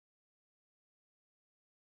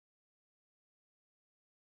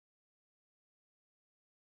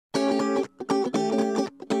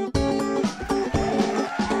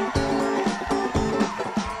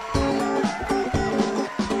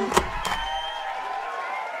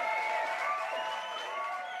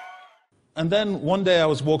And then one day I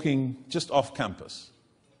was walking just off campus.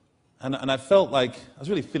 And I felt like I was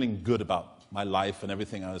really feeling good about my life and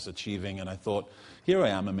everything I was achieving. And I thought, here I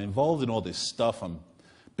am, I'm involved in all this stuff. I'm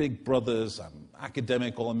Big Brothers, I'm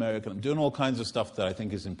academic, all-American. I'm doing all kinds of stuff that I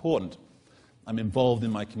think is important. I'm involved in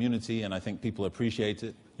my community, and I think people appreciate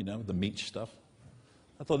it, you know, the Meech stuff.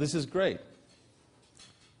 I thought, this is great.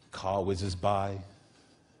 Car whizzes by,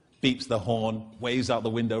 beeps the horn, waves out the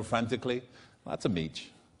window frantically. That's a Meech,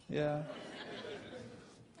 yeah.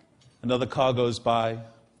 Another car goes by,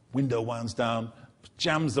 window winds down,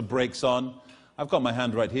 jams the brakes on. I've got my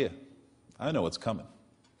hand right here. I know what's coming.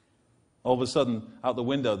 All of a sudden, out the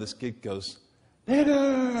window, this kid goes,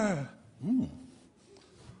 "Nigger!" I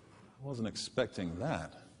wasn't expecting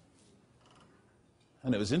that.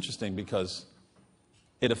 And it was interesting because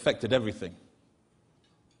it affected everything.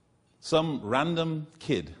 Some random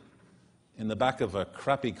kid in the back of a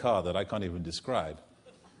crappy car that I can't even describe.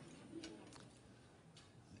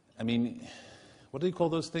 I mean, what do you call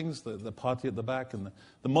those things? The party at the back and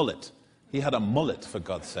the mullet. He had a mullet, for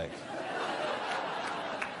God's sake.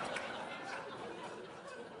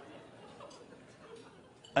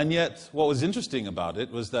 And yet, what was interesting about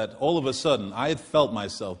it was that all of a sudden, I had felt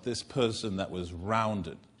myself this person that was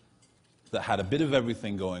rounded, that had a bit of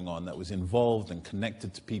everything going on, that was involved and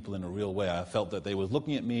connected to people in a real way. I felt that they were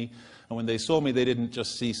looking at me, and when they saw me, they didn't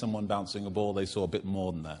just see someone bouncing a ball, they saw a bit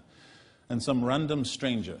more than that. And some random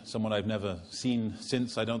stranger, someone I've never seen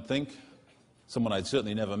since, I don't think, someone I'd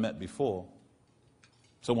certainly never met before,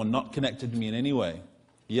 someone not connected to me in any way,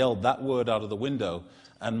 yelled that word out of the window,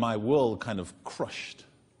 and my world kind of crushed.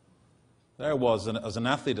 There I was as an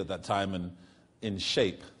athlete at that time and in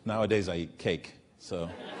shape. Nowadays I eat cake, so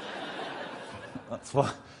that's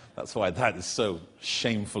why that is so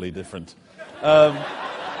shamefully different.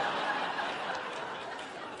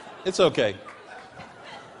 It's okay.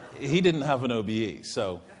 He didn't have an OBE,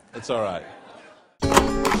 so it's all right.